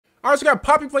All right, so we got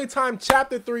Poppy Playtime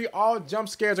Chapter 3, all jump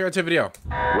scares. I got to video.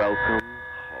 Welcome home.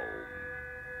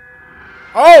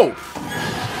 Oh!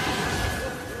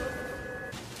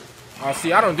 Oh,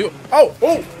 see, I don't do it. Oh,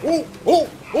 oh, oh, oh,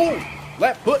 oh.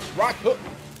 Left hook, right hook.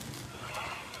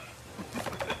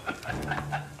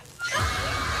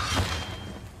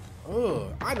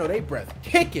 Ugh, I know they breath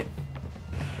kicking.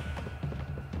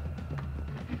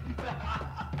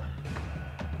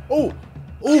 Oh,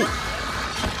 oh.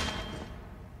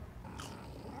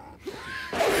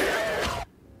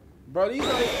 Bro, these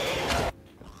are...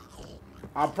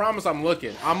 I promise I'm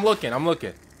looking. I'm looking.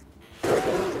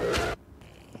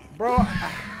 Bro,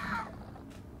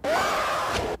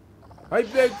 I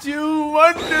bet you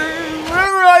wonder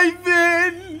where I've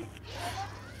been.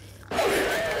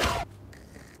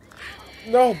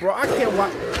 No, bro, I can't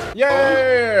watch.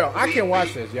 Yeah, I can't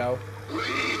watch this, yo.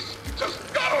 Please,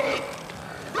 just go.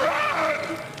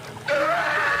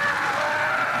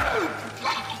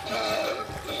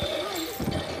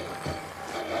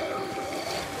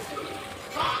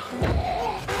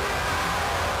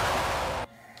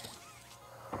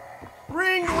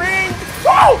 Ring, ring.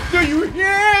 Oh, do you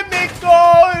hear me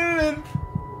calling?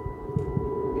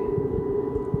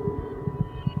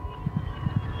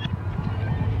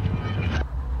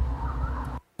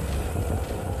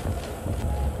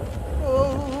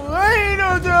 Oh, I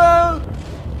don't know.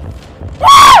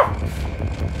 Ah!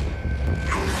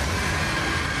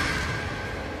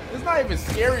 It's not even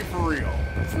scary for real.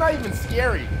 It's not even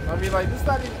scary. I mean, like, it's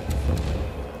not even...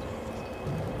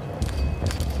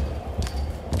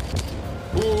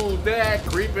 Who's that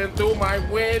creeping through my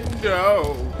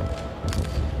window?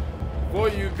 Before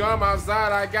you come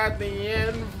outside, I got the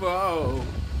info.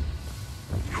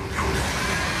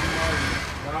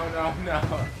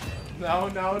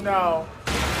 No.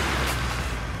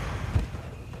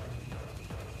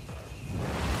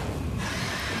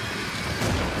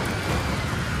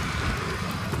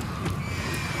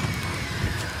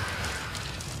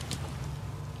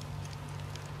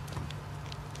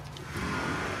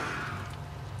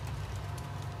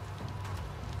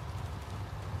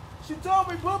 She told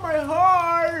me put my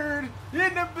heart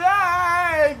in the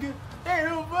bag. Ain't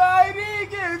nobody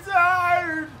gets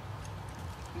hurt.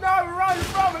 Not running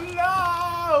from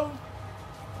love.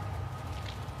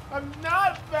 I'm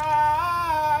not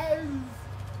fast.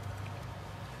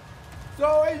 So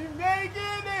are you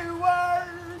making it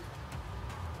work?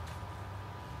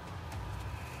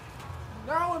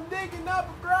 Now I'm digging up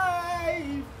a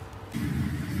grave.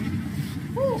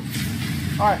 Woo. All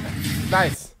right,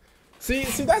 nice. See,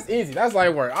 that's easy. That's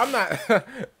light work. I'm not.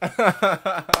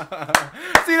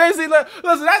 see, listen,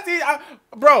 that's easy.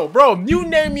 Bro, you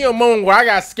name me a moment where I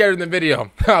got scared in the video,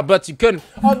 but you couldn't.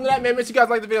 Other than that, man, make sure you guys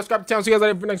like the video, subscribe to the channel, so you guys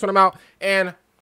later for the next one I'm out, and